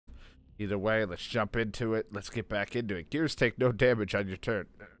Either way, let's jump into it. Let's get back into it. Gears take no damage on your turn.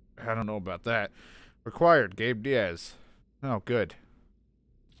 I don't know about that. Required, Gabe Diaz. Oh, good.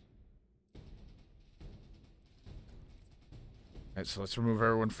 Alright, so let's remove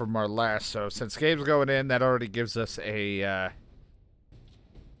everyone from our last. So since Gabe's going in, that already gives us a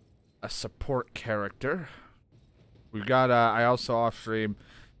support character. We've got, I also off-stream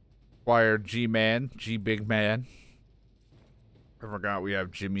acquired G-Man, G-Big Man. I forgot we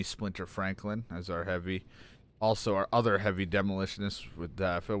have Jimmy Splinter Franklin as our heavy. Also, our other heavy demolitionist with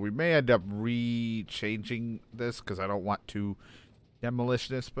Phil. We may end up re-changing this because I don't want two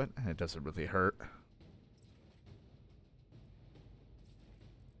demolitionists, but it doesn't really hurt.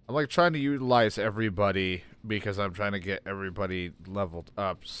 I'm like trying to utilize everybody because I'm trying to get everybody leveled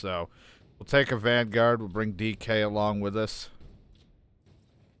up. So we'll take a Vanguard. We'll bring DK along with us.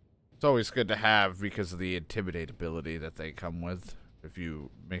 It's always good to have because of the intimidate ability that they come with if you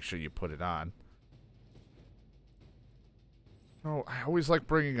make sure you put it on. Oh, I always like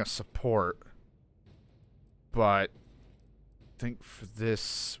bringing a support, but I think for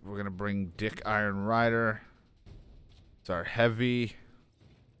this we're gonna bring Dick Iron Rider. It's our heavy.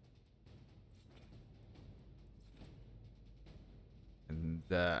 And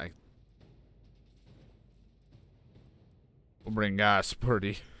we'll bring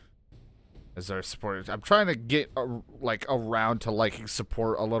Spurdy as our support. I'm trying to get like around to liking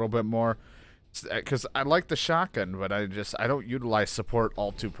support a little bit more, because I like the shotgun, but I don't utilize support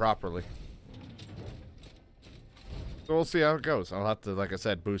all too properly. So we'll see how it goes. I'll have to, like I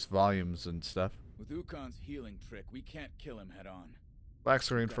said, boost volumes and stuff. With Ukon's healing trick, we can't kill him head on. Black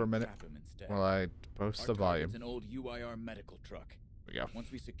screen for a minute while I post the volume. It's an old UIR medical truck. There we go.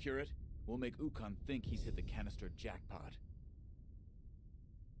 Once we secure it, we'll make Ukon think he's hit the canister jackpot.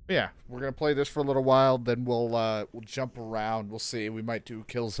 Yeah, we're gonna play this for a little while, then we'll jump around. We'll see. We might do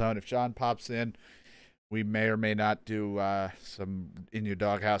Killzone if John pops in. We may or may not do some In Your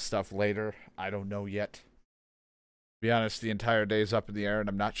Doghouse stuff later. I don't know yet. To be honest, the entire day's up in the air, and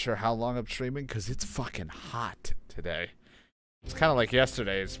I'm not sure how long I'm streaming because it's fucking hot today. It's kind of like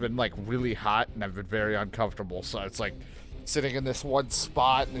yesterday. It's been like really hot, and I've been very uncomfortable. So it's like sitting in this one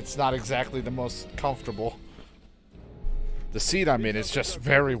spot, and it's not exactly the most comfortable. The seat I'm in is just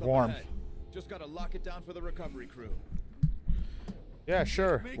very warm. Just gotta lock it down for the recovery crew. Yeah,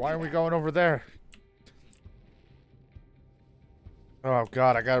 sure. Why are we going over there? Oh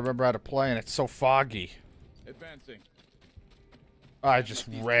god, I gotta remember how to play, and it's so foggy. Advancing. I just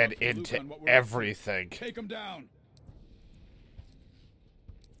ran into everything. Take him down.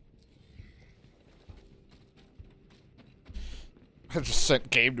 I just sent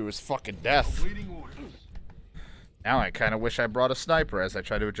Gabe to his fucking death. Now I kind of wish I brought a sniper as I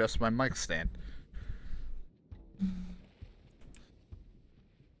try to adjust my mic stand.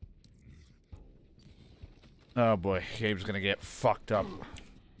 Oh boy, Gabe's gonna get fucked up.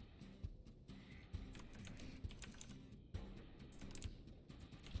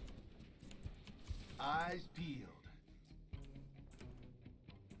 Eyes peeled.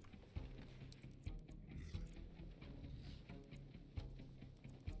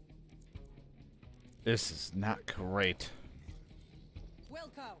 This is not great.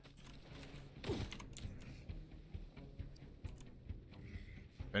 Wilco.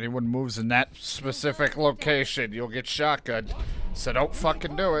 If anyone moves in that specific location, you'll get shotgunned. So don't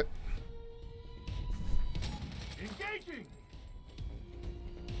fucking do it. Engaging.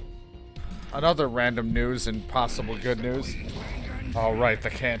 Another random news and possible good news. All right,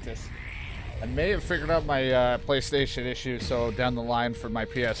 the Cantus. I may have figured out my PlayStation issue, so down the line for my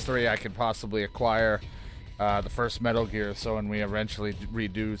PS3, I could possibly acquire the first Metal Gear. So when we eventually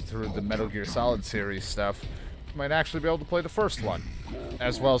redo through the Metal Gear Solid series stuff, I might actually be able to play the first one,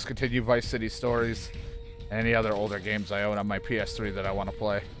 as well as continue Vice City Stories and any other older games I own on my PS3 that I want to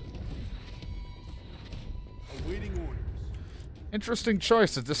play. Awaiting orders. Interesting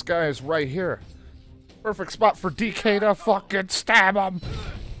choice that this guy is right here. Perfect spot for DK to fucking stab him.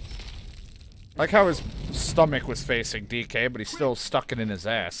 Like how his stomach was facing DK, but he's still stuck it in his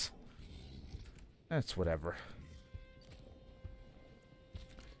ass. That's whatever.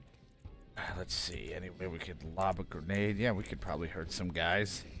 Let's see. Anyway, we could lob a grenade. Yeah, we could probably hurt some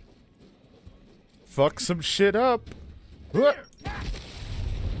guys. Fuck some shit up.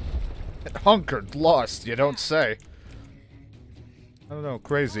 Hunkered, lost, you don't say. I don't know,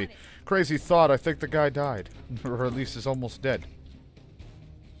 crazy. Crazy thought, I think the guy died. Or at least is almost dead.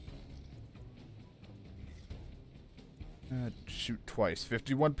 Shoot twice.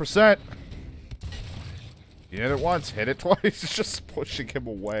 51%. You hit it once, hit it twice. It's just pushing him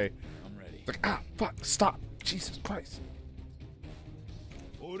away. I'm ready. It's like, ah, fuck, stop. Jesus Christ.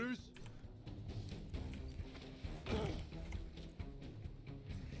 Orders.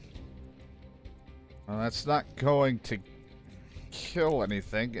 Well, that's not going to kill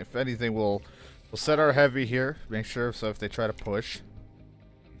anything. If anything, we'll set our heavy here. Make sure so if they try to push.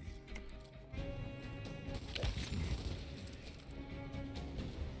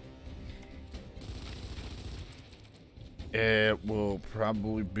 It will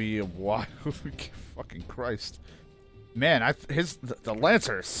probably be a while. Fucking Christ. Man, the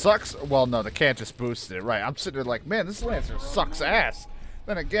Lancer sucks. Well, no, the can't just boosted it. Right, I'm sitting there like, man, this Lancer sucks ass.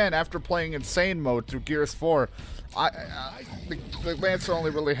 Then again, after playing Insane Mode through Gears 4, the Lancer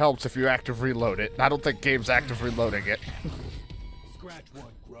only really helps if you active reload it. I don't think game's active reloading it. Scratch one,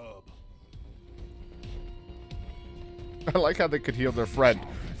 grub. I like how they could heal their friend.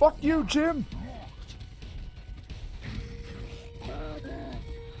 Fuck you, Jim!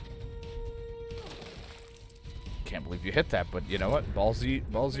 Can't believe you hit that, but you know what? Ballsy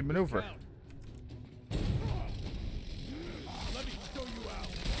maneuver. Let me show you out.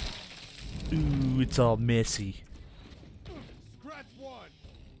 Ooh, it's all messy. Scratch one.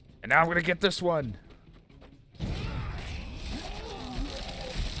 And now I'm gonna get this one. I'm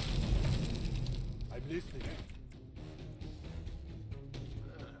listening.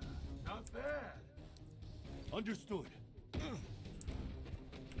 Not bad. Understood.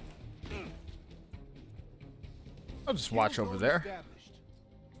 I'll just watch over there.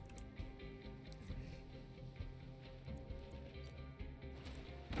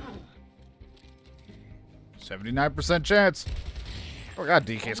 79% chance. Oh god,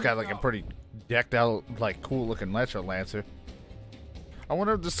 DK's got like a pretty decked out, like cool looking Lancer. I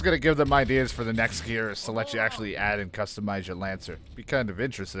wonder if this is gonna give them ideas for the next gears to let you actually add and customize your Lancer. Be kind of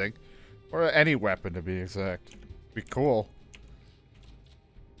interesting. Or any weapon to be exact. Be cool.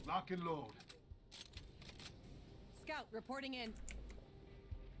 Lock and load. Scout reporting in.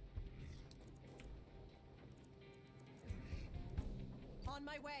 On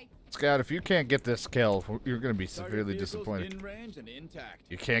my way. Scout, if you can't get this kill, you're gonna be Target severely vehicle's disappointed. In range and intact.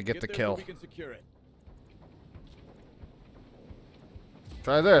 You can't get the there kill. So we can secure it.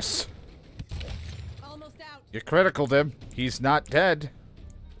 Try this. Almost out. You criticaled him. He's not dead.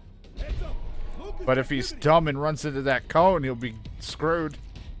 Heads up. Locust But if he's activity. dumb and runs into that cone, he'll be screwed.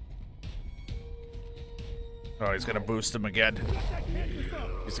 Oh, he's gonna boost him again.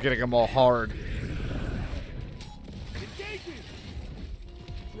 He's getting him all hard. Engaging.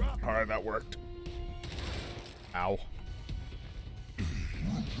 Drop. Alright, that worked. Ow.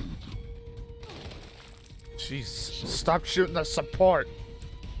 Jeez, stop shooting the support.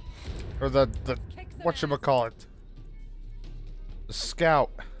 Or the whatchamacallit. The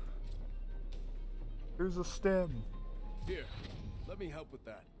scout. Here's a stem. Here. Let me help with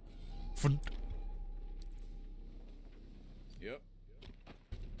that. Yep.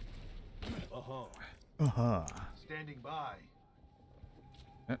 Uh-huh. Standing by.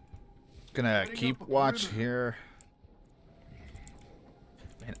 Gonna keep watch here.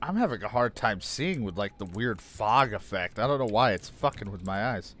 Man, I'm having a hard time seeing with like the weird fog effect. I don't know why it's fucking with my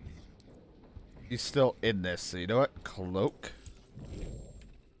eyes. He's still in this, so you know what? Cloak.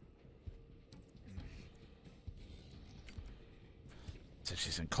 Since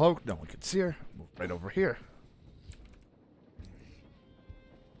she's in cloak, no one can see her. Move right over here.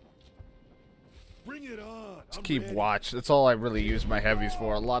 Bring it on. Let's I'm keep ready. watch. That's all I really use my heavies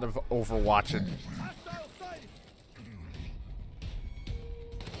for. A lot of overwatching. Hostile sighted.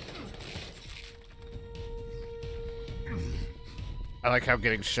 I like how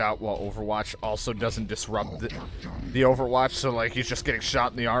getting shot while Overwatch also doesn't disrupt the Overwatch. So, like, he's just getting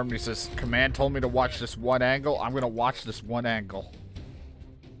shot in the arm and he says, Command told me to watch this one angle. I'm going to watch this one angle.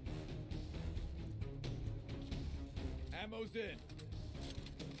 Ammo's in.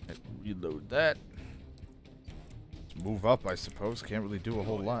 Reload that. Let's move up, I suppose. Can't really do a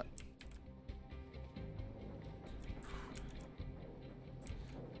whole lot.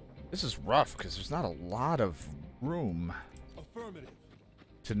 This is rough because there's not a lot of room Affirmative.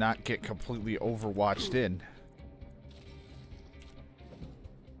 to not get completely overwatched in.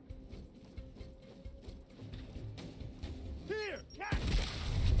 Here. Catch.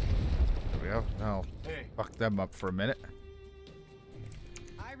 There we go. Now, Hey. fuck them up for a minute.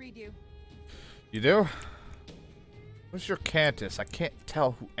 I read you. You do? What's your Cantus? I can't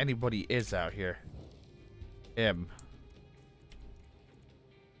tell who anybody is out here. Him.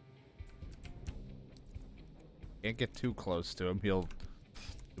 Can't get too close to him. He'll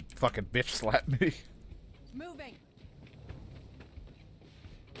fucking bitch slap me. Moving.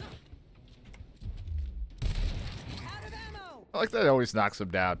 Out of ammo. I like that it always knocks him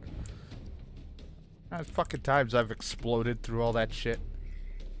down. How many fucking times I've exploded through all that shit.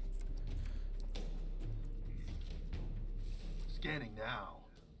 Scanning now.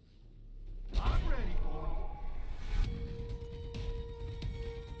 I'm ready for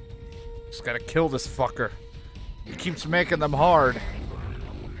Just gotta kill this fucker. He keeps making them hard.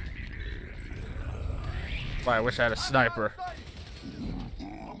 Boy, I wish I had a sniper.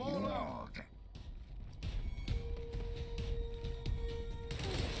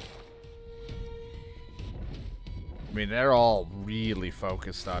 I mean, they're all really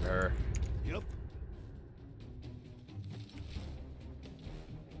focused on her. Yep.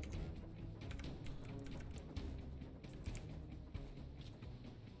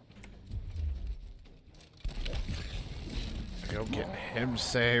 Go get him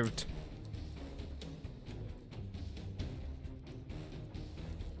saved.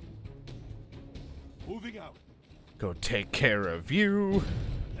 Moving out. Go take care of you.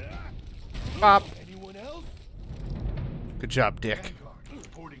 Pop. Anyone else? Good job, Dick. Vanguard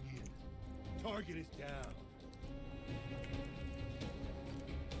reporting in. Target is down.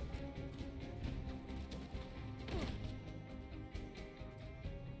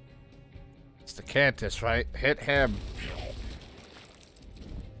 It's the Cantus, right? Hit him.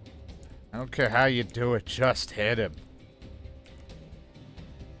 I don't care how you do it, just hit him.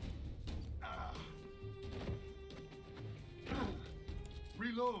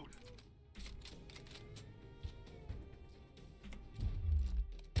 Reload.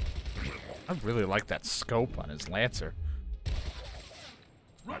 I really like that scope on his Lancer.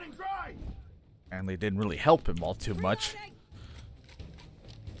 Running dry. Apparently didn't really help him all too much. Reloading.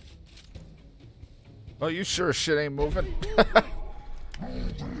 Oh, you sure as shit ain't moving?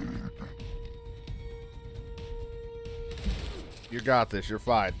 You got this, you're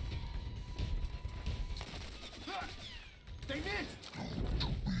fine. They missed.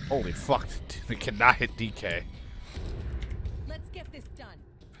 Holy fuck, they cannot hit DK. Let's get this done.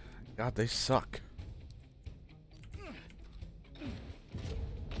 God, they suck.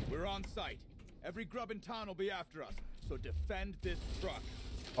 We're on site. Every grub in town will be after us, so defend this truck.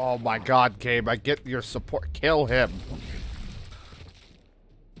 Oh my god, Gabe, I get your support. Kill him.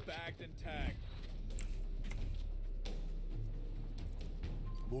 Bagged and tagged.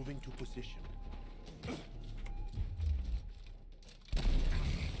 Moving to position.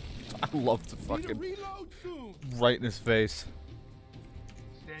 I love the Need a fucking reload soon. right in his face.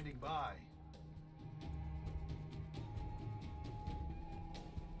 Standing by.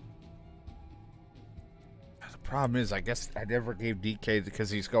 The problem is, I guess I never gave DK because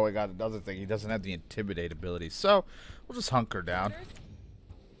he's going on another thing. He doesn't have the intimidate ability, so we'll just hunker down.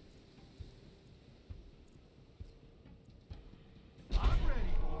 I'm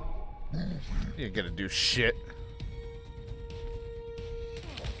ready. You ain't gonna do shit.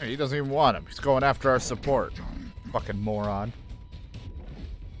 Hey, he doesn't even want him. He's going after our support. Fucking moron.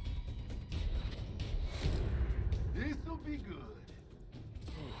 This'll be good.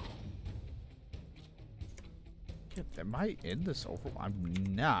 Am I in this over? I'm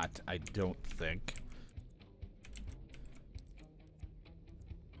not, I don't think.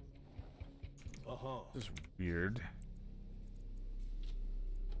 This is weird.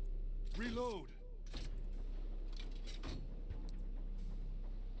 Reload.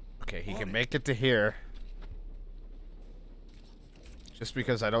 Okay, he can make it to here. Just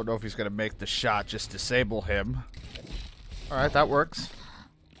because I don't know if he's gonna make the shot, just disable him. Alright, that works.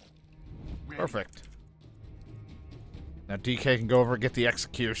 Perfect. Now DK can go over and get the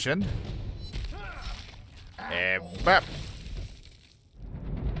execution. And bap.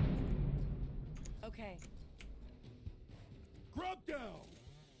 Okay. Grub down.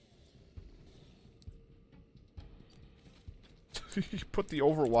 You put the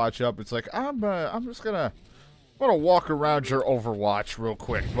Overwatch up. It's like I'm just gonna walk around your Overwatch real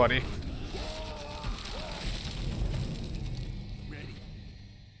quick, buddy. Ready.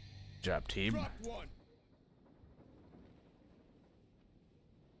 Good job, team. Drop one.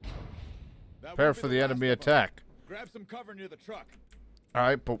 That Prepare won't be for the last enemy of 'em. attack. Grab some cover near the truck. All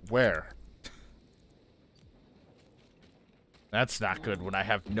right, but where? That's not good when I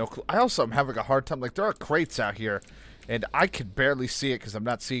have no clue. I also am having a hard time. Like, there are crates out here, and I can barely see it because I'm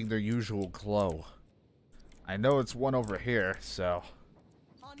not seeing their usual glow. I know it's one over here, so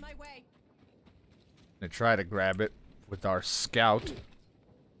On my way. I'm going to try to grab it with our scout.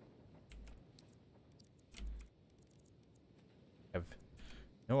 I have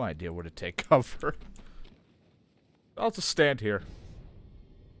no idea where to take cover. I'll just stand here.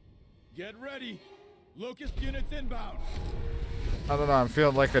 Get ready. Locust units inbound. I don't know, I'm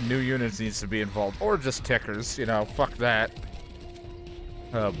feeling like a new unit needs to be involved. Or just tickers, you know, fuck that.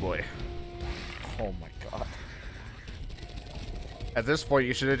 Oh boy. Oh my god. At this point,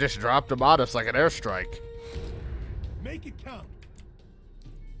 you should have just dropped them on us like an airstrike. Make it count.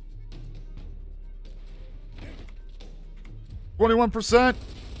 21%.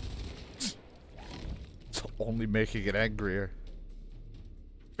 It's only making it angrier.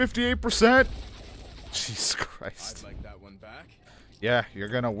 58%? Jesus Christ. I'd like that one back. Yeah, you're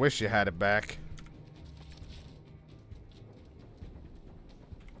gonna wish you had it back.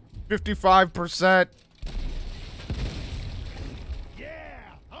 55%. Yeah,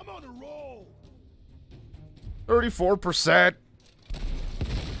 I'm on a roll. 34%.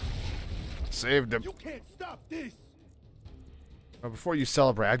 Saved him. You can't stop this. But before you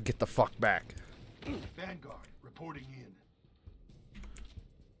celebrate, I'd get the fuck back. Vanguard reporting in.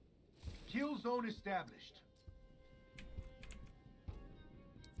 Kill zone established.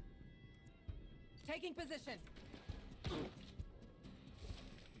 Taking position.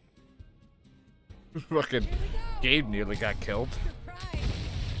 Fucking Gabe nearly got killed. Surprise.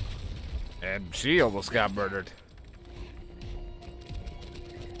 And she almost got murdered.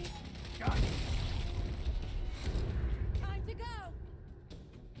 Got it. Time to go.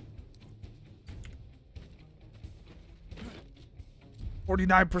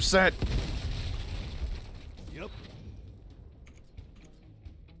 49%. Yep.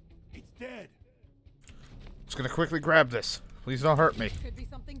 It's dead. Just gonna quickly grab this. Please don't hurt me. Could be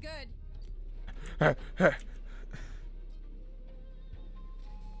something good.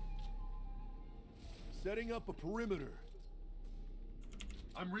 Setting up a perimeter.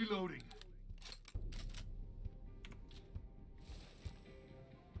 I'm reloading.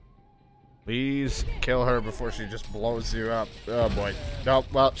 Please kill her before she just blows you up. Oh boy. Nope,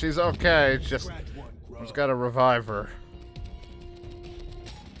 well, she's okay. It's just, Scratch one, grub. just gotta revive her.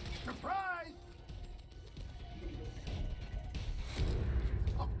 Surprise!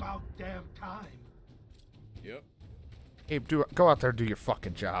 About damn time. Yep. Gabe, go out there and do your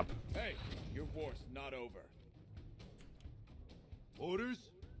fucking job. Hey, your war's not over. Orders?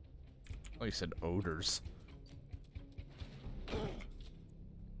 Oh, you said odors.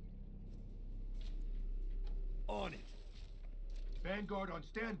 On it. Vanguard on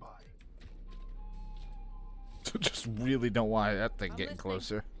standby. Just really don't want that thing I'm getting listening.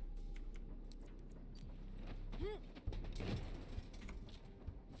 closer.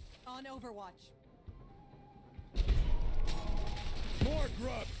 On Overwatch. More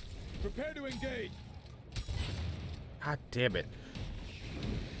grubs. Prepare to engage. God damn it.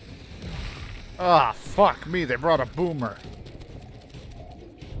 Ah, fuck me. They brought a boomer.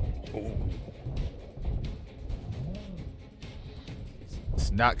 Ooh.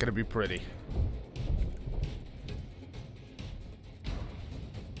 It's not gonna be pretty.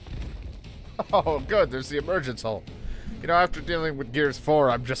 Oh, good. There's the emergence hole. You know, after dealing with Gears 4,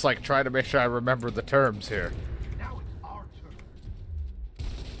 I'm just like trying to make sure I remember the terms here. Now it's our turn.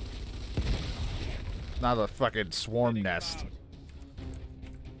 Not a fucking swarm Heading nest. out.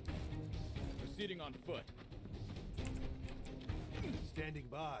 Proceeding on foot. Standing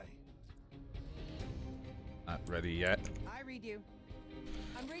by. Not ready yet. I read you.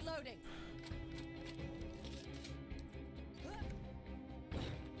 I'm reloading.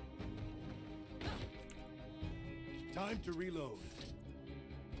 Time to reload.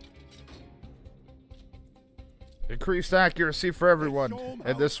 Increased accuracy for everyone show 'em in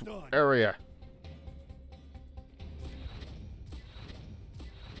how this it's done. area.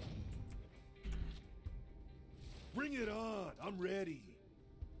 Bring it on. I'm ready.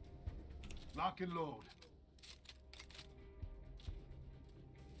 Lock and load.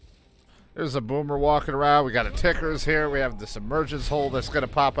 There's a boomer walking around. We got a tickers here. We have this emergence hole that's gonna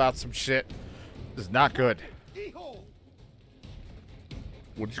pop out some shit. This is not good. E-hole.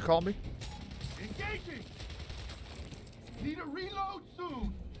 What'd you call me? Engaging. Need a reload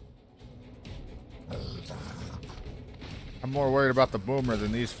soon. I'm more worried about the boomer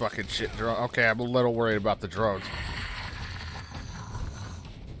than these fucking shit drones. Okay, I'm a little worried about the drones.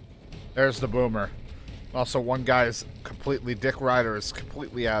 There's the boomer. Also, one guy's completely, Dick Ryder is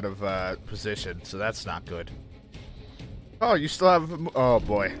completely out of position, so that's not good. Oh, you still have, oh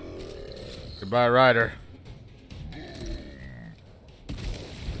boy. Goodbye, Ryder.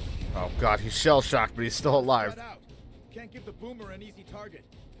 Oh god, he's shell-shocked, but he's still alive. Spread out. Can't give the boomer an easy target.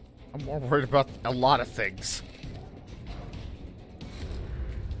 I'm more worried about a lot of things.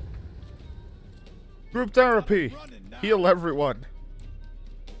 Group therapy. Heal everyone.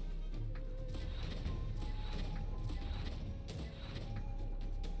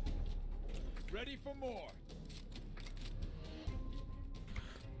 Ready for more.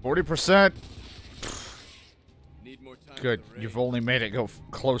 40%. Need more time. Good. in the You've ring. only made it go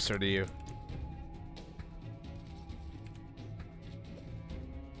closer to you.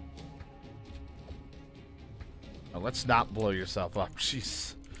 Now, let's not blow yourself up.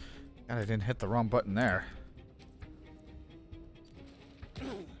 Jeez. God, I didn't hit the wrong button there.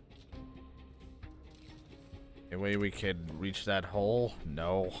 way we can reach that hole?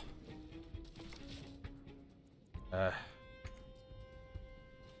 No.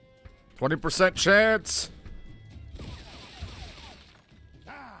 20% chance.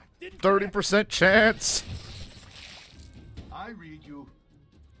 30% chance. I read you.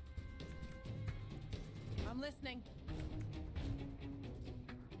 I'm listening.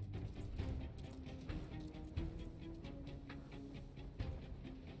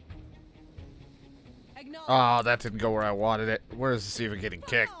 Acknowledge. Oh, that didn't go where I wanted it. Where is this even getting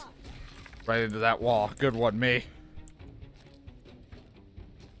kicked? Right into that wall. Good one, me.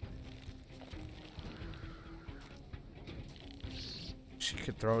 She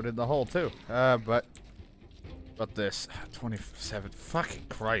could throw it in the hole, too. But this. 27. Fucking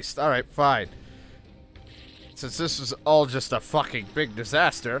Christ. Alright, fine. Since this was all just a fucking big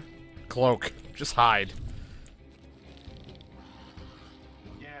disaster, cloak. Just hide.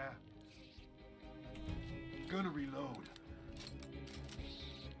 Yeah. Gonna reload.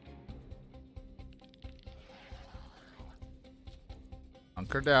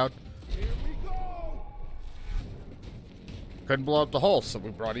 Hunker down. Here we go! Couldn't blow up the hole, so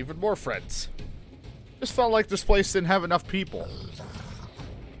we brought even more friends. Just felt like this place didn't have enough people.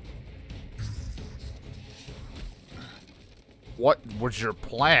 What was your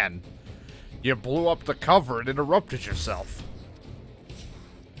plan? You blew up the cover and interrupted yourself.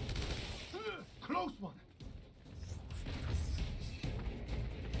 Close one.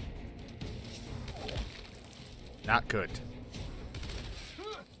 Not good.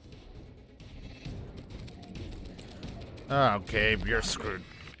 Oh, Gabe, you're screwed.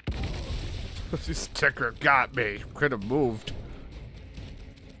 This ticker got me. Could have moved.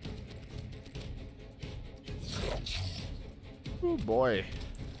 Oh boy.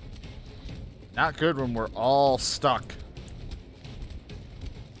 Not good when we're all stuck.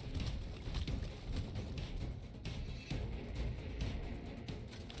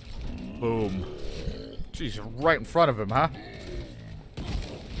 Boom. Jeez, you're right in front of him, huh?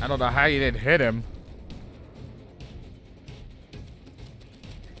 I don't know how you didn't hit him.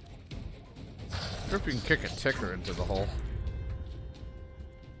 I wonder if you can kick a ticker into the hole.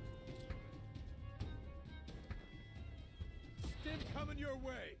 Stim coming your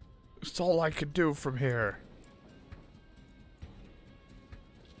way. It's all I could do from here.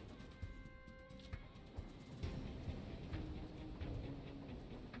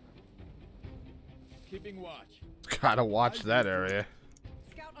 Keeping watch. Gotta watch that area.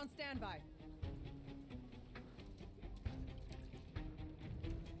 Scout on standby.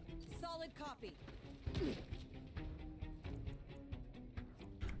 Solid copy.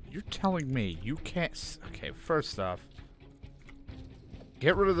 You're telling me you can't... Okay, first off,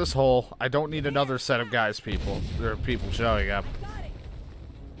 get rid of this hole. I don't need another set of guys, people. There are people showing up. Got it.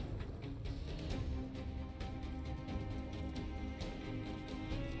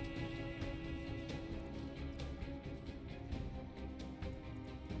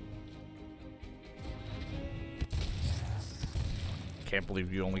 Can't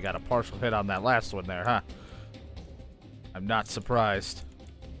believe you only got a partial hit on that last one there, huh? I'm not surprised.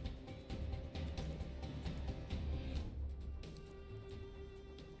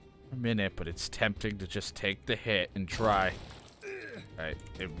 A minute, but it's tempting to just take the hit and try. Alright,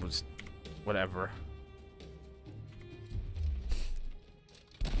 it was... whatever.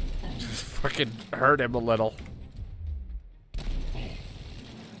 Just fucking hurt him a little.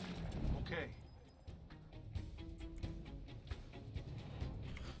 Okay.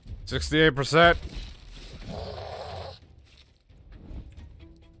 68%.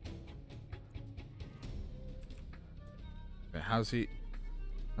 How's he...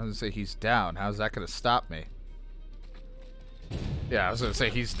 I was gonna say he's down. How's that gonna stop me? Yeah, I was gonna say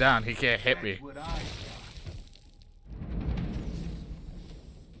he's down. He can't hit me. That's what I got.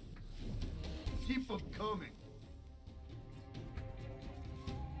 Keep them coming.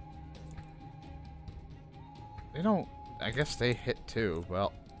 They don't... I guess they hit too.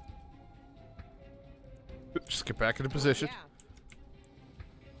 Well... Just get back into position. Yeah.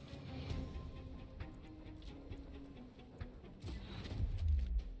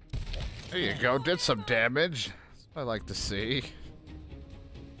 There you go. Did some damage. That's what I like to see.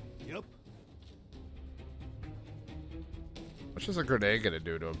 Yep. What's just a grenade gonna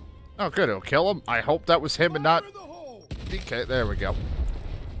do to him? Oh, good. It'll kill him. I hope that was him and not... Fire in the hole. Okay, there we go.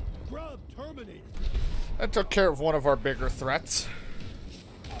 Grub terminated. That took care of one of our bigger threats.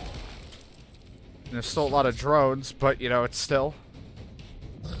 And there's still a lot of drones, but, you know, it's still...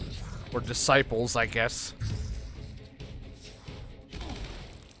 Or disciples, I guess.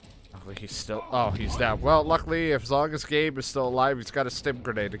 Luckily he's still... Oh, he's down. Well, luckily, as long as Gabe is still alive, he's got a stim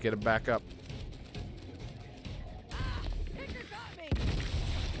grenade to get him back up.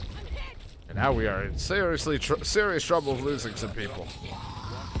 And now we are in serious trouble of losing some people.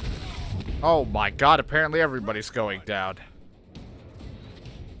 Oh my god, apparently everybody's going down.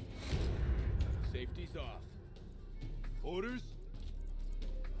 Safety's off. Orders?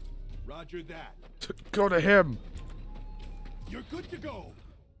 Roger that. Go to him. You're good to go.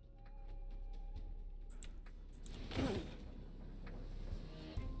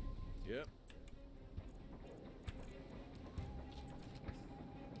 Yep.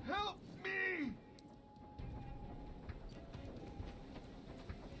 Help me!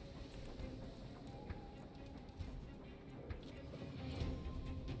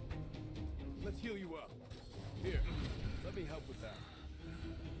 Let's heal you up. Here, let me help with that.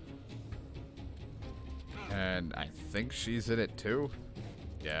 And I think she's in it too.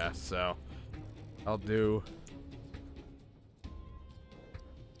 Yeah, so I'll do.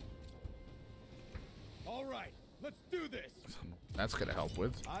 All right, let's do this. That's gonna help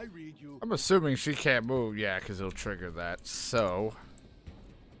with. I read you. I'm assuming she can't move, yeah, because it'll trigger that. So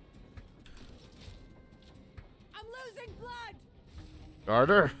I'm losing blood. guard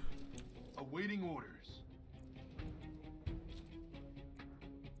her. Awaiting orders.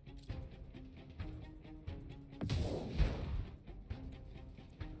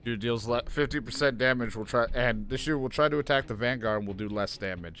 Dude deals 50% damage. We'll try, and this year we'll try to attack the Vanguard and we'll do less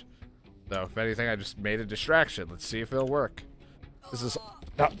damage. So if anything, I just made a distraction. Let's see if it'll work. This is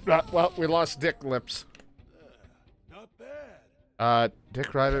well, we lost Dick Lips. Not bad.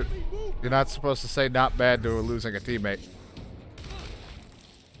 Dick Ryder, you're not supposed to say not bad to losing a teammate.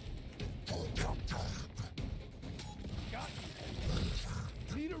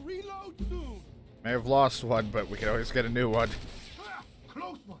 Need a reload soon. May have lost one, but we can always get a new one.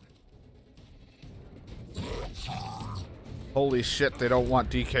 Close one. Holy shit, they don't want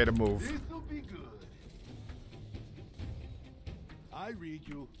DK to move. This'll be good. I read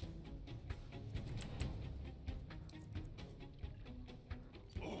you.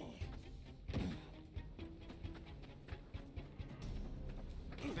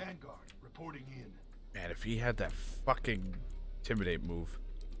 Vanguard reporting in. Man, if he had that fucking intimidate move.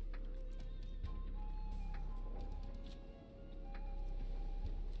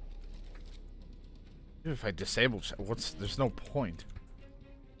 Even if I disable, there's no point.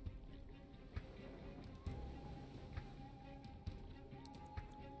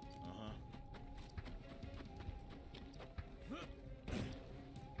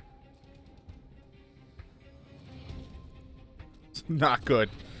 It's not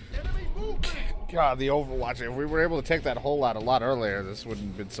good. Enemy movement. God, the Overwatch. If we were able to take that hole out a lot earlier, this wouldn't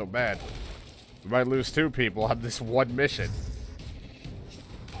have been so bad. We might lose 2 people on this one mission.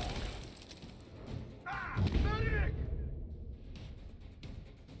 Medic!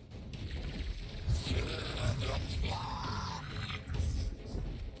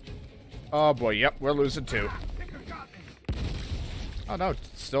 Oh boy, yep, we're losing 2. Picker got me. Oh no,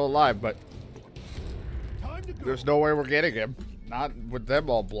 still alive, but Time to go. there's no way we're getting him. Not with them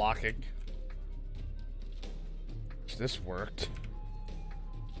all blocking. This worked.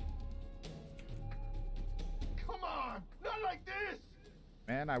 Come on, not like this.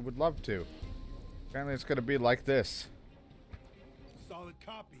 Man, I would love to. Apparently it's gonna be like this. Solid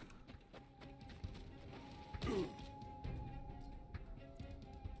copy.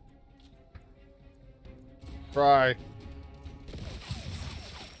 Try.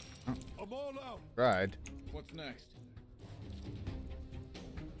 I'm all out. Tried. What's next?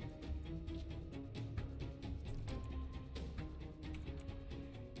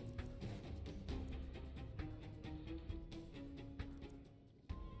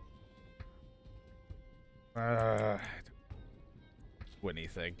 Do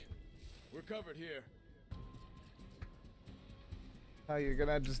anything. We're covered here. Oh, you're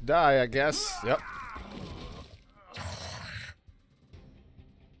gonna just die, I guess. Yep.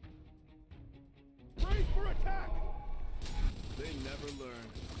 Brace for attack. They never learn.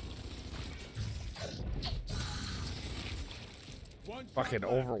 One shot Fucking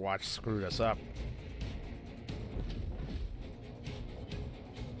left. Overwatch screwed us up.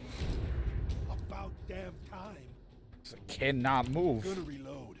 About damn time. So cannot move. Gonna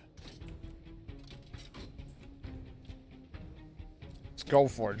reload. Let's go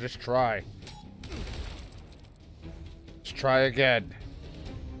for it. Just try. Let's try again.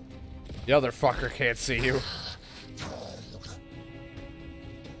 The other fucker can't see you.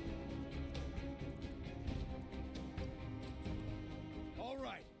 All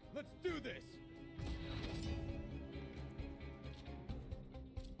right, let's do this.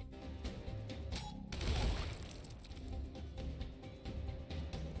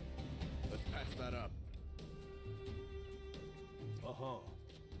 Let's patch that up. Uh-huh.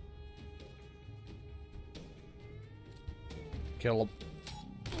 Kill him.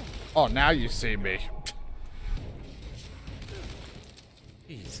 Oh, now you see me.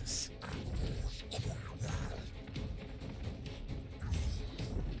 Jesus.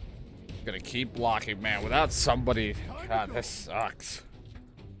 Gonna keep blocking, man. Without somebody, God, this sucks.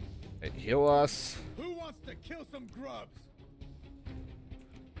 Hey, heal us. Who wants to kill some grubs?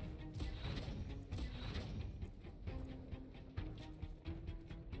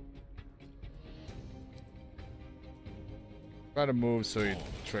 Try to move so he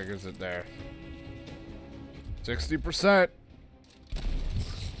triggers it there. 60%.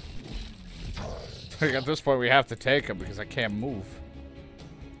 I think at this point we have to take him because I can't move.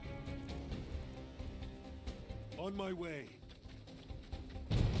 On my way.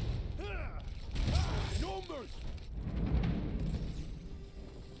 No mercy.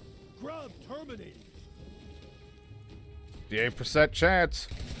 Grub terminated. The 8% chance.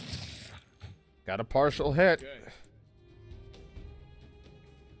 Got a partial hit. Okay.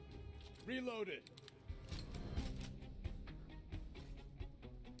 Reloaded.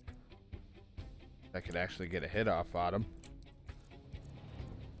 I could actually get a hit off on him.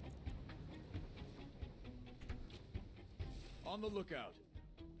 On the lookout.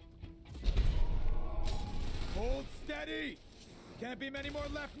 Hold steady. Can't be many more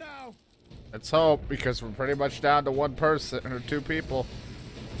left now. Let's hope, because we're pretty much down to one person or two people.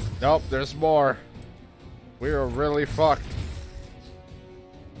 Nope, there's more. We are really fucked.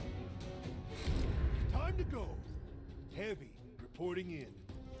 Time to go. Heavy reporting in.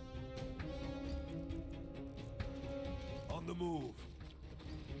 On the move.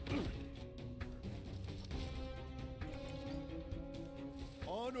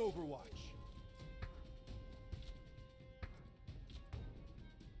 On Overwatch.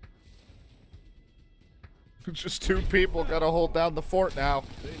 Just two people gotta hold down the fort now.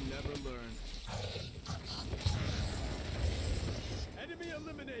 They never learn. Enemy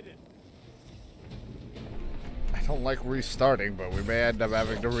eliminated. I don't like restarting, but we may end up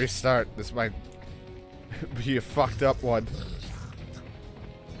having to restart. This might be a fucked up one.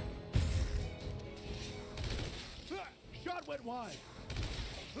 Shot went wide.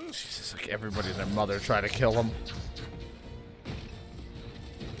 Jesus, like everybody and their mother trying to kill him.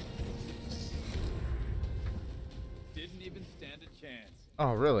 Didn't even stand a chance.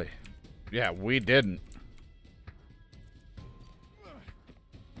 Oh, really? Yeah, we didn't.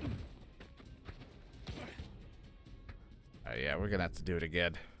 Yeah, we're gonna have to do it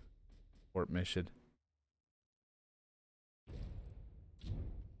again. Fort mission.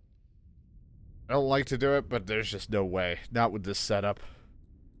 I don't like to do it, but there's just no way. Not with this setup.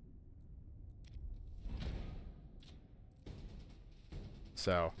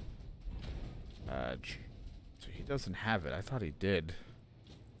 So he doesn't have it. I thought he did.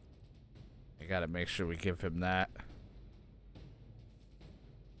 I gotta make sure we give him that.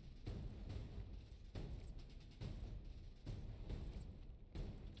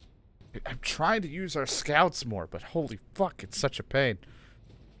 I'm trying to use our scouts more, but holy fuck, it's such a pain.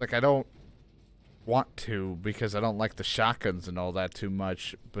 Like, I don't want to because I don't like the shotguns and all that too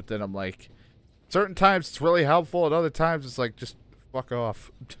much, but then I'm like, certain times it's really helpful, and other times it's like, just fuck off.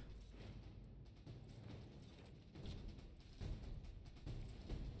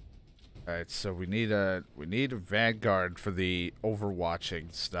 Alright, so we need a vanguard for the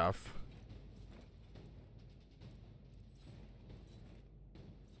overwatching stuff.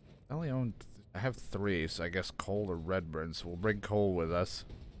 I have 3, so I guess Cole or Redburn, so we'll bring Cole with us.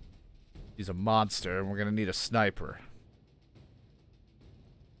 He's a monster, and we're gonna need a sniper.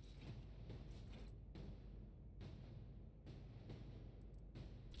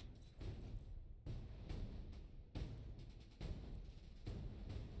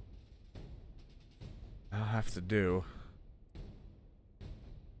 I'll have to do.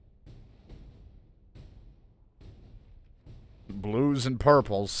 Blues and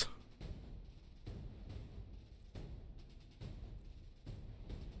purples.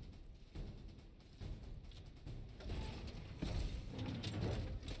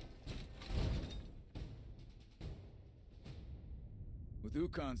 With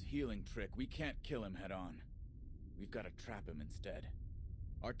Ukon's healing trick, we can't kill him head on. We've got to trap him instead.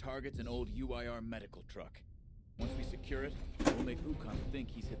 Our target's an old UIR medical truck. Once we secure it, we'll make Ukon think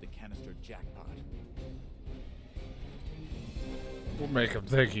he's hit the canister jackpot. We'll make him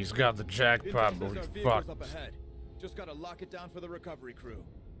think he's got the jackpot, but Our he's vehicle's fucked. up ahead. Just gotta lock it down for the recovery crew.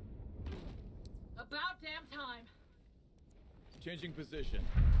 About damn time. Changing position.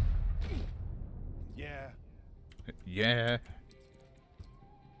 Yeah. Yeah.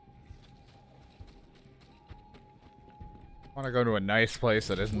 I want to go to a nice place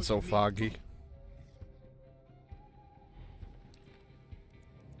that isn't so foggy.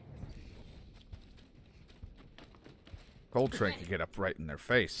 Coltrane could get up right in their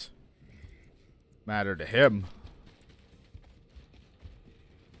face. Matter to him.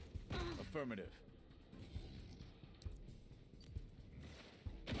 Affirmative.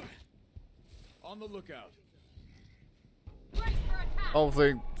 On the lookout.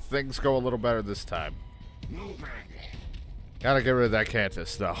 Hopefully things go a little better this time. Gotta get rid of that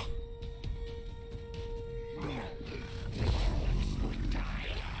Cantus, though.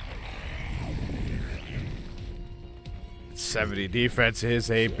 It's 70 defense is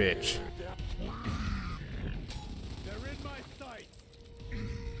a bitch. They're in my sight.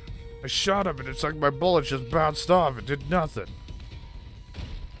 I shot him and it's like my bullet just bounced off. It did nothing.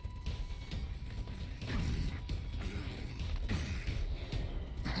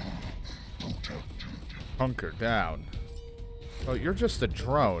 Hunker down. Oh, you're just a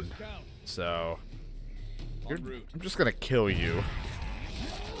drone. So I'm just gonna kill you.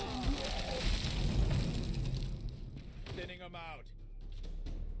 Thinning them out.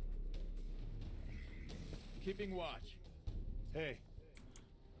 Keeping watch. Hey,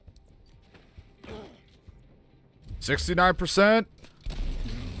 69%.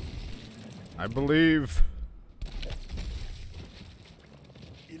 I believe.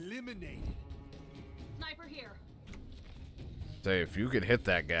 eliminated. Sniper here. Say, if you could hit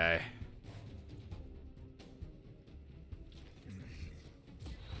that guy.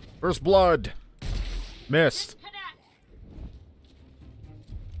 First blood. Missed. Disconnect.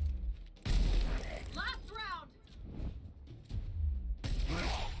 Last round.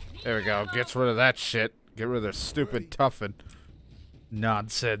 There we go. Gets rid of that shit. Get rid of their stupid toughen.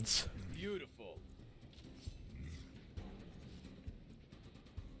 Nonsense. Beautiful.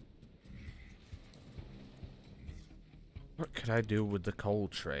 What could I do with the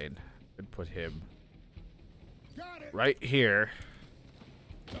Coltrane? Could put him Got it. right here.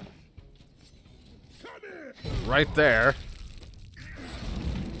 Come here. Right there.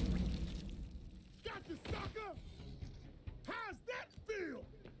 Got you, sucker. How's that feel?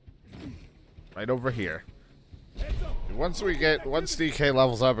 Right over here. Heads up. Once DK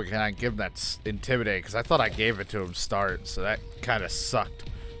levels up again, I give him that intimidate, because I thought I gave it to him start, so that kind of sucked.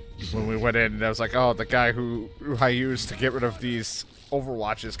 When we went in, and I was like, oh, the guy who I used to get rid of these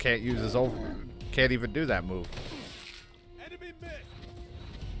Overwatches can't use his can't even do that move. Enemy missed.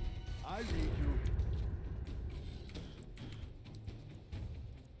 I read you.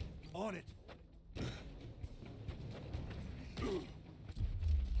 On it.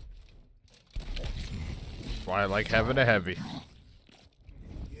 That's why I like having a heavy.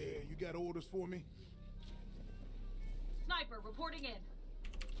 Yeah, you got orders for me? Sniper reporting in.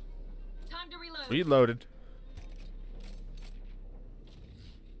 Time to reload. Reloaded.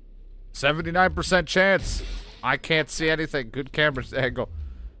 79% chance. I can't see anything. Good camera angle.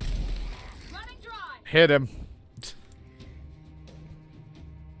 Running dry. Hit him.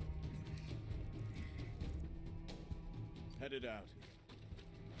 Headed out.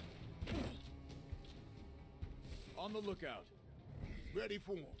 On the lookout. Ready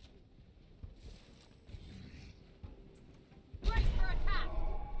for him. Brace for attack.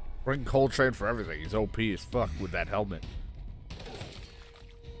 Bring Coltrane for everything. He's OP as fuck with that helmet.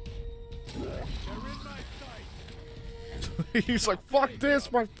 They're in my sight. He's like, fuck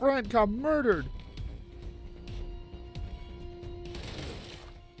this, my friend got murdered.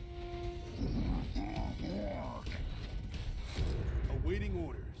 Awaiting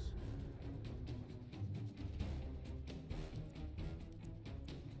orders.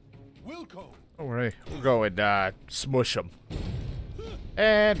 Wilco. Don't worry, we'll go and smush him.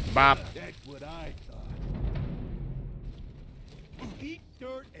 And bop. That's what I thought. Eat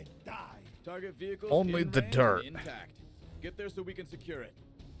dirt and die. Target vehicles Only in the range dirt. and intact. Get there so we can secure it.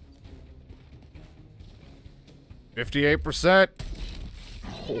 58%.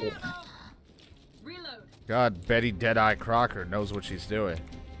 Oh. Reload. God, Betty Deadeye Crocker knows what she's doing.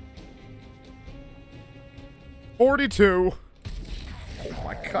 42. Oh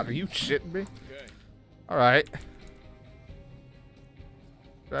my god, are you shitting me? Okay. Alright.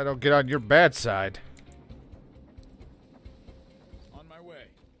 I don't get on your bad side. On my way.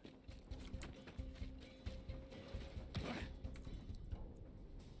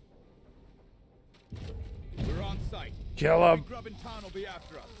 We're on site. Kill Every him. grub in town will be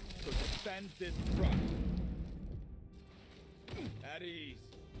after us. So defend this front. At ease.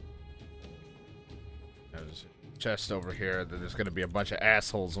 There's a chest over here. There's going to be a bunch of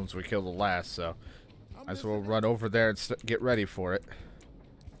assholes once we kill the last, so might as well run over there and get ready for it.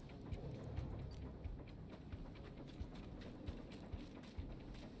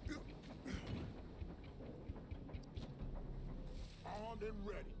 Armed and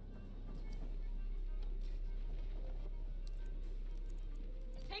ready.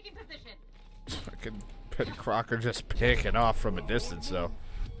 Fucking Petty Crocker just picking off from a distance, though.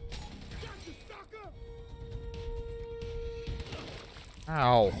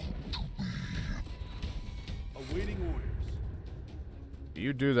 Ow. Awaiting orders.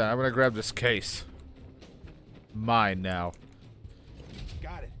 You do that. I'm gonna grab this case. Mine now.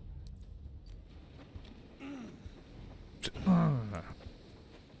 Got it.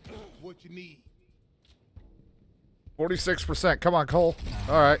 'What you need? 46%. Come on, Cole.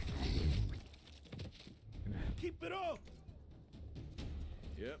 All right. Keep it up.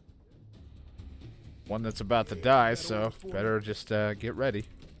 Yep. One that's about to die, so better just get ready.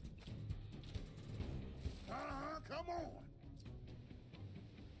 Come on.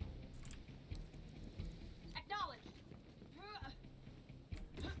 Acknowledge.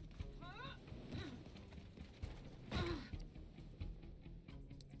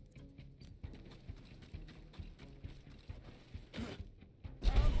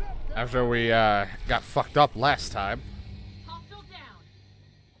 After we got fucked up last time. Hostile down.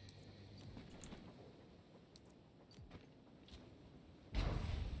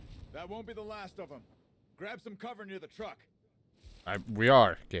 That won't be the last of them. Grab some cover near the truck. We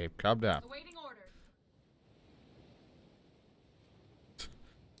are, Gabe. Calm down. Awaiting orders. I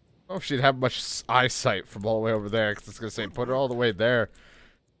don't know if she'd have much eyesight from all the way over there, because it's going to say put her all the way there.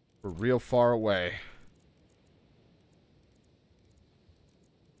 We're real far away.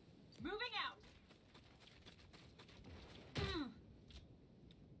 Moving out.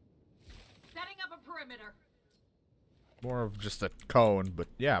 Setting up a perimeter. More of just a cone, but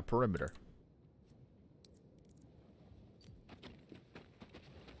yeah, perimeter.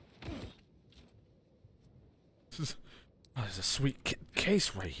 There's a sweet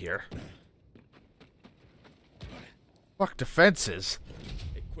case right here. Fuck defenses.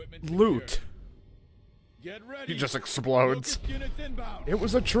 Equipment Loot. secured. Get ready. He just explodes. Focus units inbound. It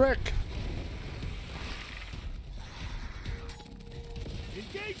was a trick.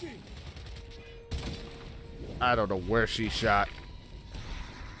 Engaging. I don't know where she shot.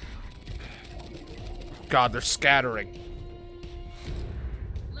 God, they're scattering.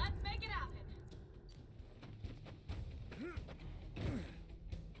 Let's make it happen.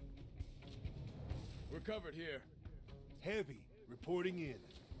 We're covered here. Heavy. Reporting in.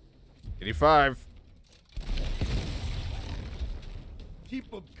 85.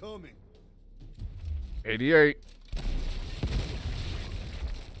 Keep them coming. 88.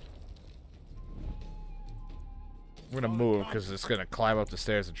 I'm gonna move because it's gonna climb up the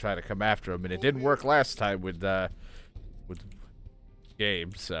stairs and try to come after him, and it didn't work last time with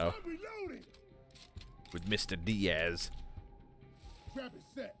Gabe, so I'm reloading. with Mr. Diaz. Trap is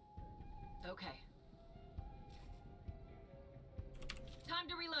set. Okay. Time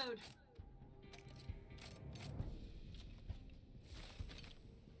to reload.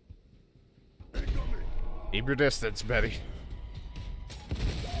 Incoming. Keep your distance, Betty.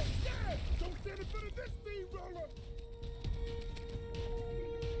 Yeah. Don't stand in front of this steamroller.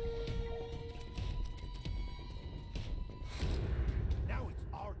 Now it's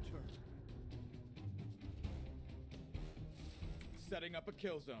our turn. Setting up a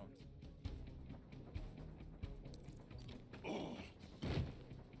kill zone.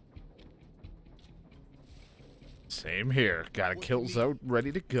 Same here. Got a kill zone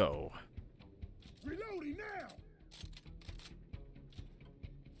ready to go. Reloading now.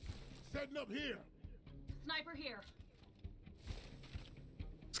 Setting up here. Sniper here.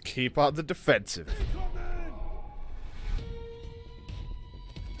 Let's keep on the defensive. Incoming.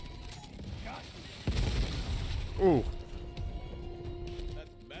 Ooh.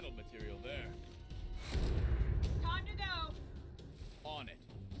 That's metal material there. Time to go. On it.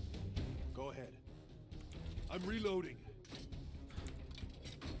 Go ahead. I'm reloading.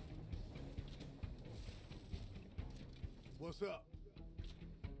 What's up?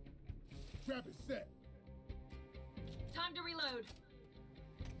 Trap is set. Time to reload.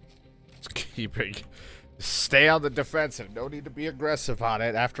 Let's keeping. Stay on the defensive. No need to be aggressive on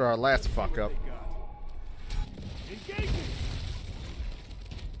it after our last fuck up. They got. Engaging.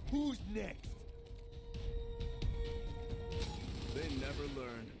 Who's next? They never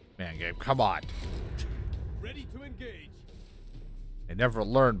learn. Man, Gabe, come on. Ready to engage. They never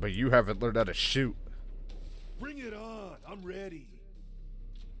learned, but you haven't learned how to shoot. Bring it on. I'm ready.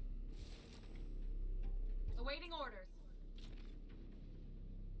 Awaiting orders.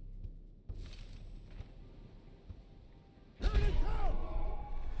 Here they come.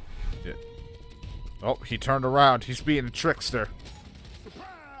 Yeah. Oh, he turned around. He's being a trickster. Surprise.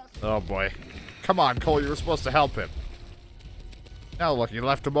 Oh, boy. Come on, Cole. You were supposed to help him. Now look, you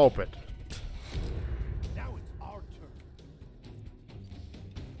left him open. Now it's our turn.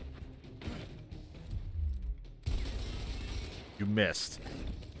 You missed.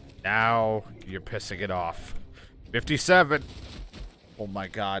 Now you're pissing it off. 57. Oh my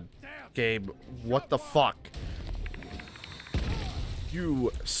god. Gabe, what the fuck?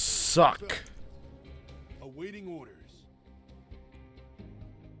 You suck. Awaiting orders.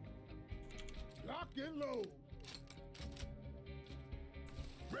 Lock and load.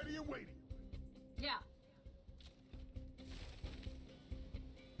 Ready and waiting. Yeah.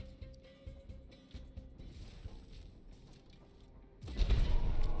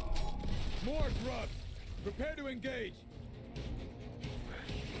 More grubs! Prepare to engage!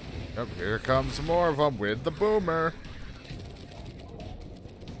 Yep, here comes more of them with the boomer.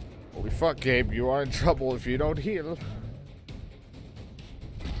 Holy fuck, Gabe, you are in trouble if you don't heal.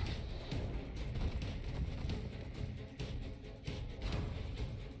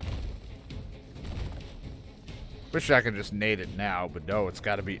 Wish I could just nade it now, but no, it's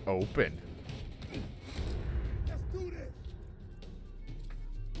gotta be open. Let's do this.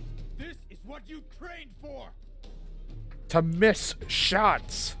 This is what you trained for! To miss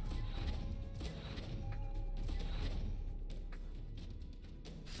shots.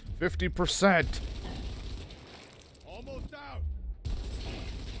 %. Almost out!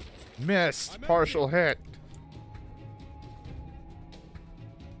 Missed. Partial hit.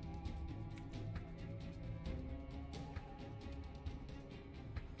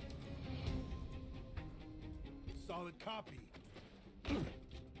 Solid copy.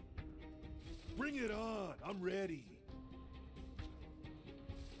 Bring it on. I'm ready.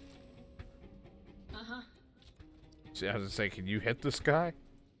 Uh-huh. See, I was gonna say, can you hit this guy?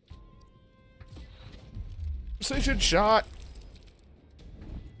 Precision shot.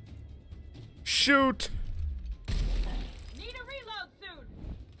 Shoot. Need a reload soon.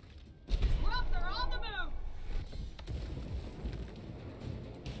 Grubs are on the move.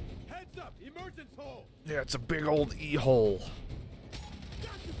 Heads up! Emergence hole! Yeah, it's a big old E-hole.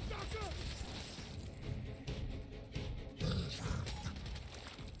 Got you, sucker!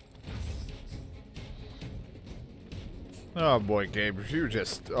 Oh boy, Gabe, you're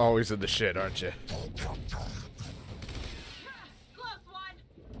just always in the shit, aren't you? Close one.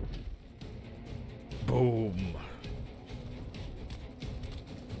 Boom.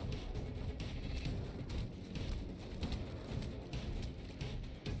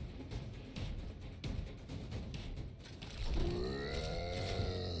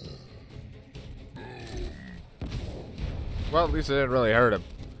 Well, at least it didn't really hurt him.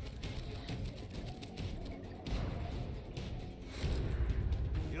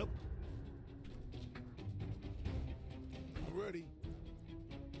 Yep. I'm ready.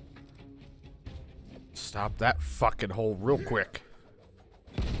 Stop that fucking hole real quick.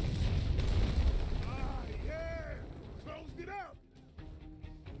 Ah, yeah. Closed it out.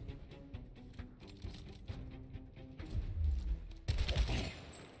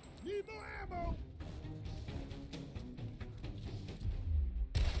 Need more ammo.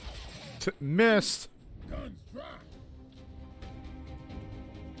 Missed. Guns dry.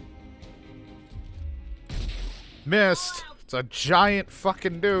 Missed. It's a giant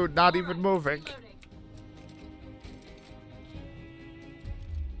fucking dude, not even moving. Loading.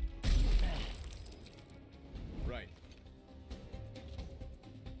 Right.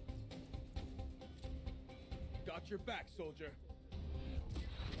 Got your back, soldier.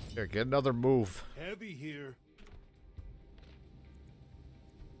 Here, get another move. Heavy here.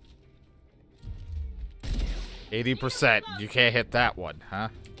 %. You can't hit that one, huh?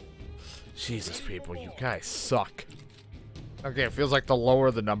 Jesus, people, you guys suck. Okay, it feels like the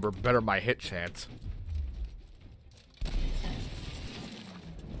lower the number, better my hit chance.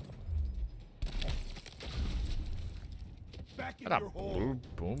 Back in What your up, hole. boom,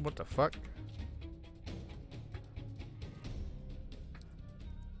 boom, what the fuck?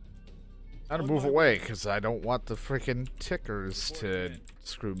 Gotta move away, because I don't want the freaking tickers to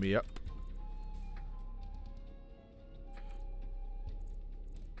screw me up.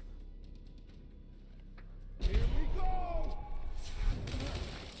 Here we go.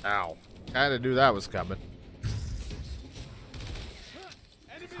 Ow. Kinda knew that was coming.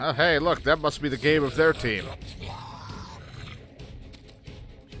 Oh, hey, look, that must be the game of their team.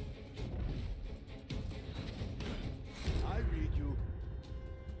 I read you.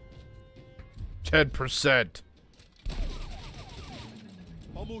 10%.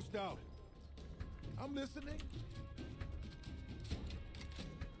 Almost out. I'm listening.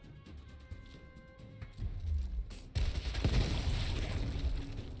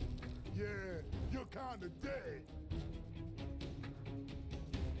 Yeah, you're kinda dead.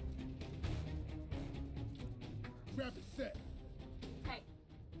 Trap is set. Hey.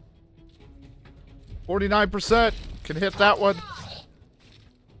 49%. Can hit that one.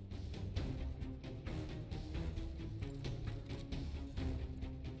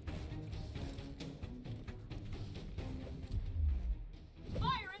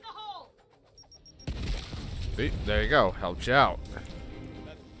 See, there you go. Helped you out. That's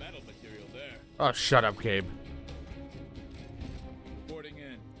metal material there. Oh, shut up, Gabe. Boarding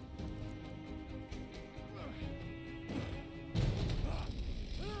in.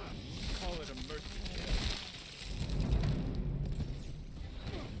 Call it a mercy kill.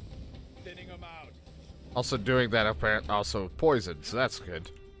 Thinning them out. Also doing that apparently also poison, so that's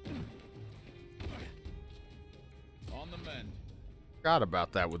good. On the mend. Forgot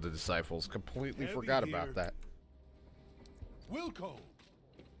about that with the disciples. Completely Heavy forgot here. about that. Wilco.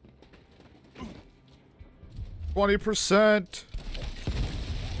 20%.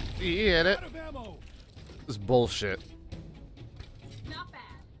 He hit it. Out of ammo. This is bullshit. Not bad.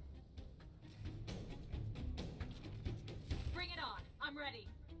 Bring it on. I'm ready.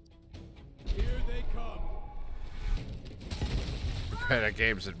 Here they come. Man, that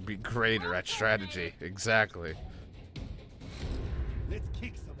game's would be greater at strategy. Exactly. Let's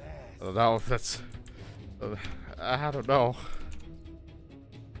kick some ass. I don't know if that's... I don't know.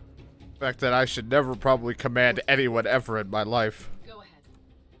 The fact that I should never probably command anyone ever in my life. Go ahead.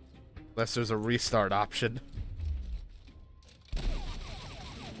 Unless there's a restart option.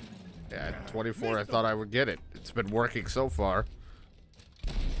 Yeah, at 24 I thought I would get it. It's been working so far.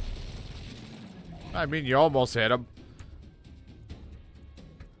 I mean, you almost hit him.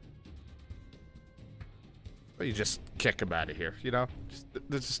 But you just kick him out of here, you know?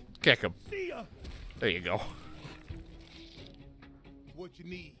 Just kick him. See ya. There you go. What you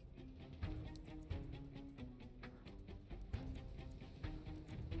need?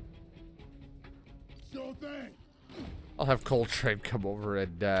 Sure thing. I'll have Coltrane come over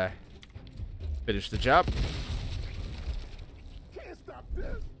and finish the job. Can't stop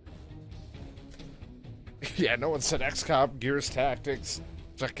this. Yeah, no one said XCOM, Gears Tactics,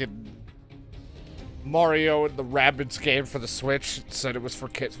 fucking Mario and the Rabbids game for the Switch. It said it was for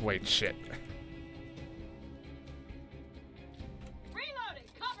kids. Wait, shit. Reloading.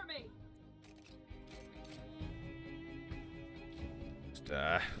 Cover me.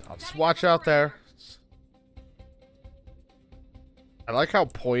 I'll just watch out there. I like how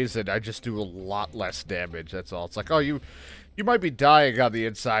poisoned I just do a lot less damage, that's all. It's like, oh, you might be dying on the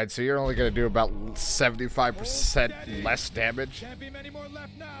inside, so you're only going to do about 75% less damage. Can't be many more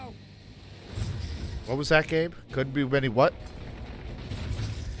left now. What was that, Gabe? Couldn't be many what?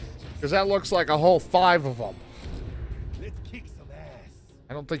 Because that looks like a whole 5 of them. Let's kick some ass.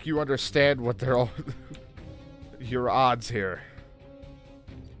 I don't think you understand what they're all... your odds here.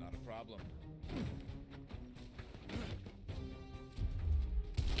 Not a problem.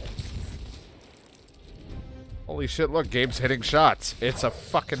 Holy shit, look, Gabe's hitting shots. It's a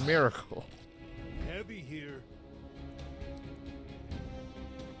fucking miracle. Heavy here.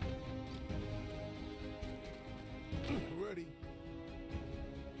 Ready.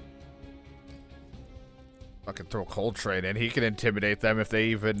 Fucking throw Coltrane in. He can intimidate them if they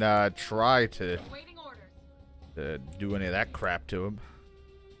even try to Waiting orders. do any of that crap to him.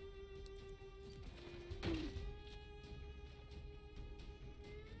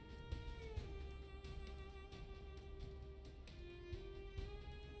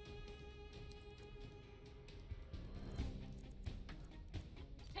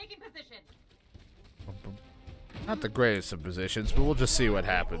 Taking position. Not the greatest of positions, but we'll just see what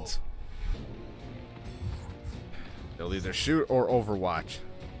happens. They'll either shoot or overwatch.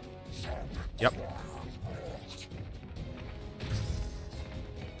 Yep.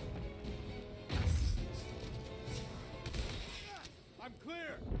 I'm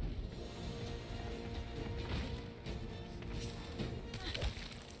clear.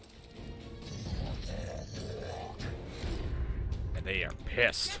 And they are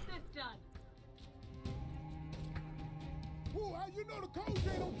pissed. Get this done. Whoa, how you know the codes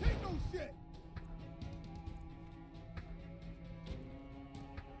they don't take no shit?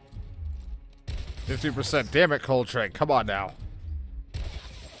 %. Damn it, Coltrane. Come on now.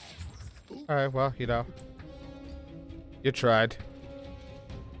 Alright, well, you know. You tried.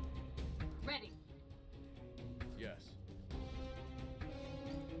 Ready. Yes.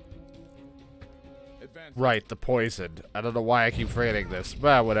 Advance. Right, the poison. I don't know why I keep forgetting this.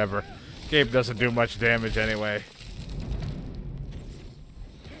 But whatever. Gabe doesn't do much damage anyway.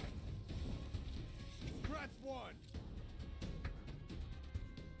 Scratch one.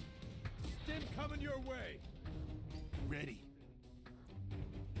 Stim coming your way. Ready.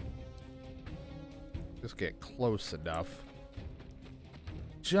 Just get close enough.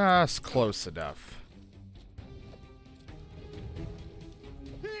 Just close enough.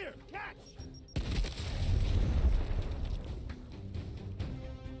 Here, catch.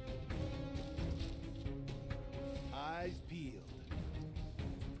 Eyes peeled.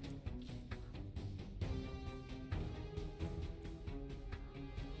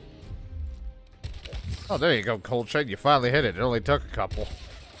 Oh, there you go, Coltrane. You finally hit it. It only took a couple.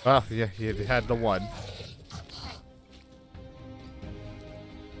 Well, yeah, you had the one.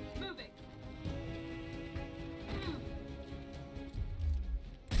 Moving.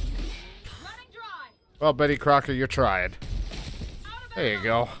 Running dry. Well, Betty Crocker, you're trying. Out of There you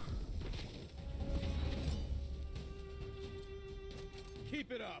go.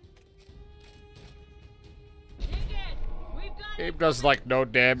 Keep it up. Dig in. We've got Gabe does like no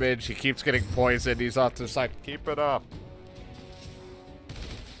damage. He keeps getting poisoned. He's off to the side. Keep it up.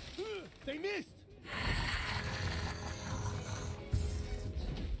 They missed.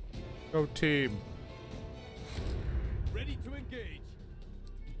 Go team. Ready to engage.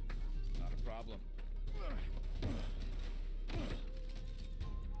 Not a problem.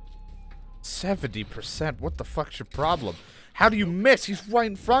 70%? What the fuck's your problem? How do you miss? He's right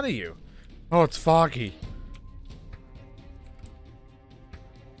in front of you. Oh, it's foggy.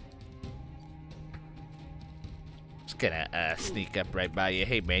 Just gonna sneak up right by you.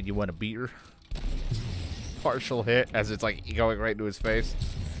 Hey man, you want a beer? Partial hit as it's like going right into his face.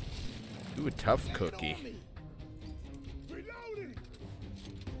 Do a tough cookie. Reloading.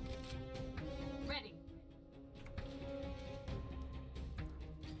 ready.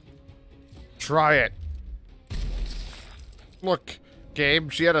 Try it. Look,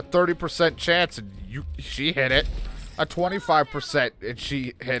 Gabe, she had a 30% chance and she hit it. A 25% and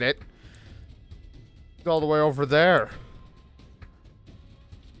she hit it. All the way over there.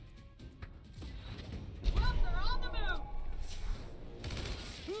 Roughs are on the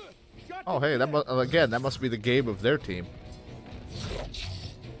move. Oh, hey, that must be the game of their team.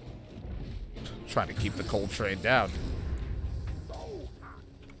 Trying to keep the Coltrane down.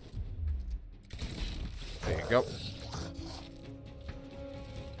 There you go.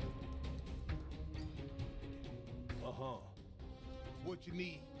 What you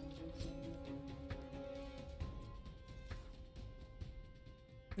need?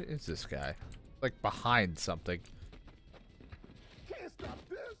 What is this guy? Like behind something. Can't stop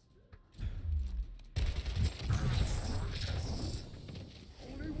this.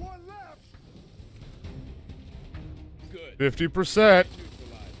 Only one left. Good. 50%.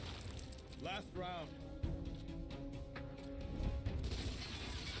 Last round.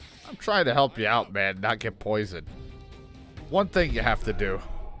 I'm trying to help you out, man, not get poisoned. One thing you have to do.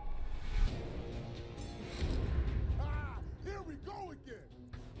 Ah, here we go again.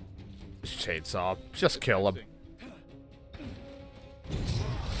 Just chainsaw. Just kill him.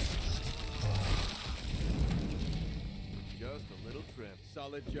 Just a little trim.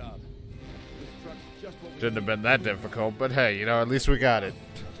 Solid job. This truck's just what we Shouldn't have need. been that difficult, but hey, you know, at least we got it.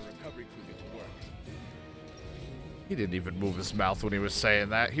 The recovery crew gets to work. He didn't even move his mouth when he was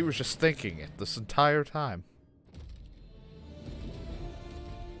saying that. He was just thinking it this entire time.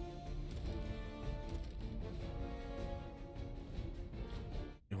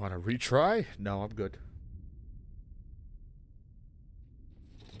 You want to retry? No, I'm good.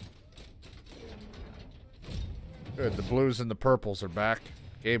 Good, the blues and the purples are back.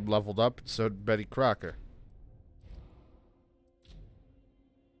 Gabe leveled up, and so did Betty Crocker.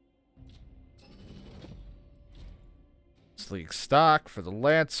 Sleek stock for the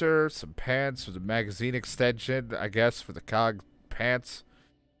Lancer, some pants for the magazine extension, I guess for the COG pants,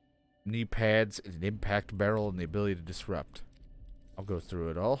 knee pads, and an impact barrel, and the ability to disrupt. I'll go through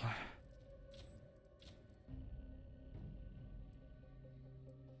it all.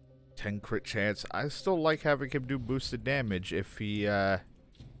 $10 crit chance. I still like having him do boosted damage if he, at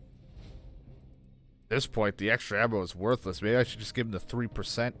this point, the extra ammo is worthless. Maybe I should just give him the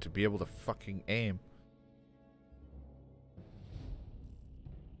 3% to be able to fucking aim.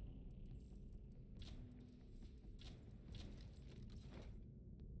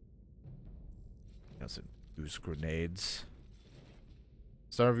 Doesn't use grenades.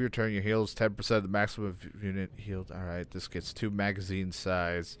 Start of your turn, your heals 10% of the maximum of unit healed. Alright, this gets 2 magazine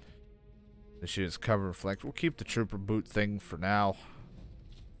size. This shit is cover reflect. We'll keep the trooper boot thing for now.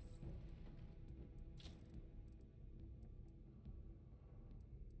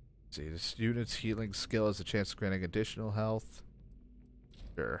 See, this unit's healing skill has a chance of granting additional health.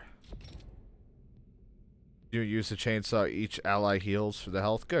 Sure. You use the chainsaw, each ally heals for the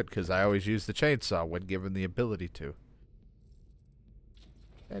health. Good, because I always use the chainsaw when given the ability to.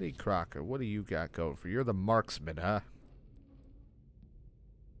 Eddie Crocker, what do you got going for you? You're the marksman, huh?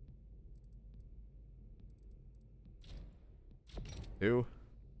 Two.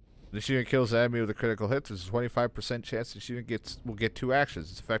 The unit kills the enemy with a critical hit. There's a 25% chance the unit will get 2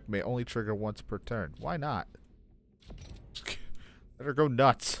 actions. Its effect may only trigger once per turn. Why not? Let her go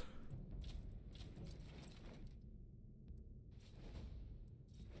nuts.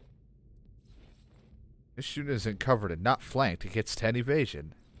 This unit isn't covered and not flanked. It gets 10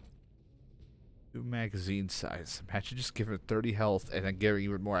 evasion. 2 magazine size. Imagine just giving it 30 health and then giving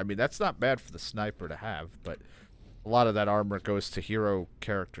even more. I mean, that's not bad for the sniper to have, but a lot of that armor goes to hero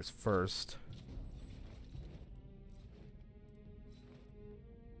characters first.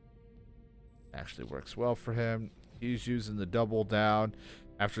 Actually works well for him. He's using the double down.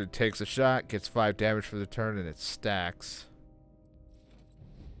 After it takes a shot, gets 5 damage for the turn, and it stacks.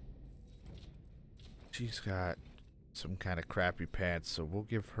 She's got some kind of crappy pants, so we'll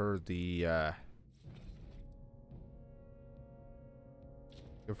give her the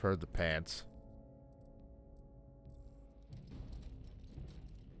pants.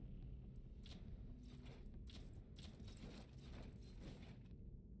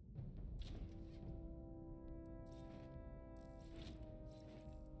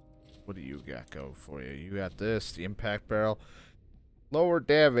 What do you got going for you? You got this, the impact barrel. Lower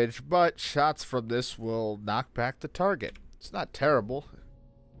damage, but shots from this will knock back the target. It's not terrible.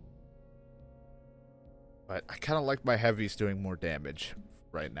 But I kind of like my heavies doing more damage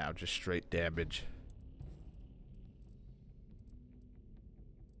right now. Just straight damage.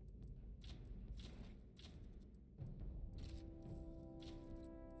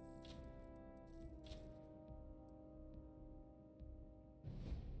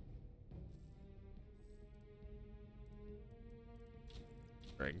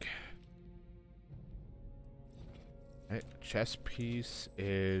 Right, chest piece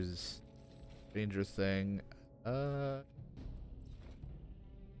is danger thing.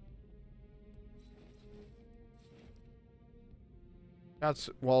 Shots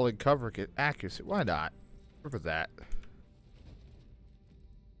while in cover get accuracy. Why not? Remember that.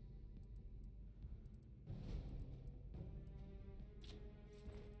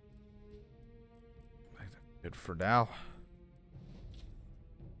 Good for now.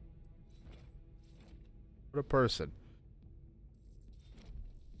 What a person.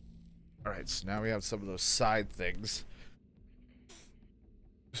 Alright, so now we have some of those side things.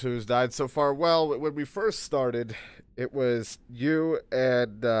 Who's died so far? Well, when we first started, it was you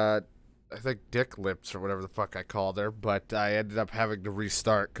and I think Dick Lips or whatever the fuck I called her, but I ended up having to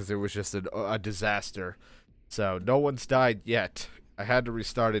restart because it was just a disaster. So no one's died yet. I had to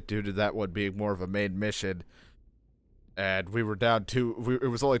restart it due to that one being more of a main mission. And we were down it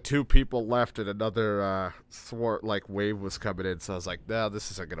was only 2 people left, and another wave was coming in. So I was like, no,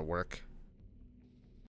 this isn't gonna work.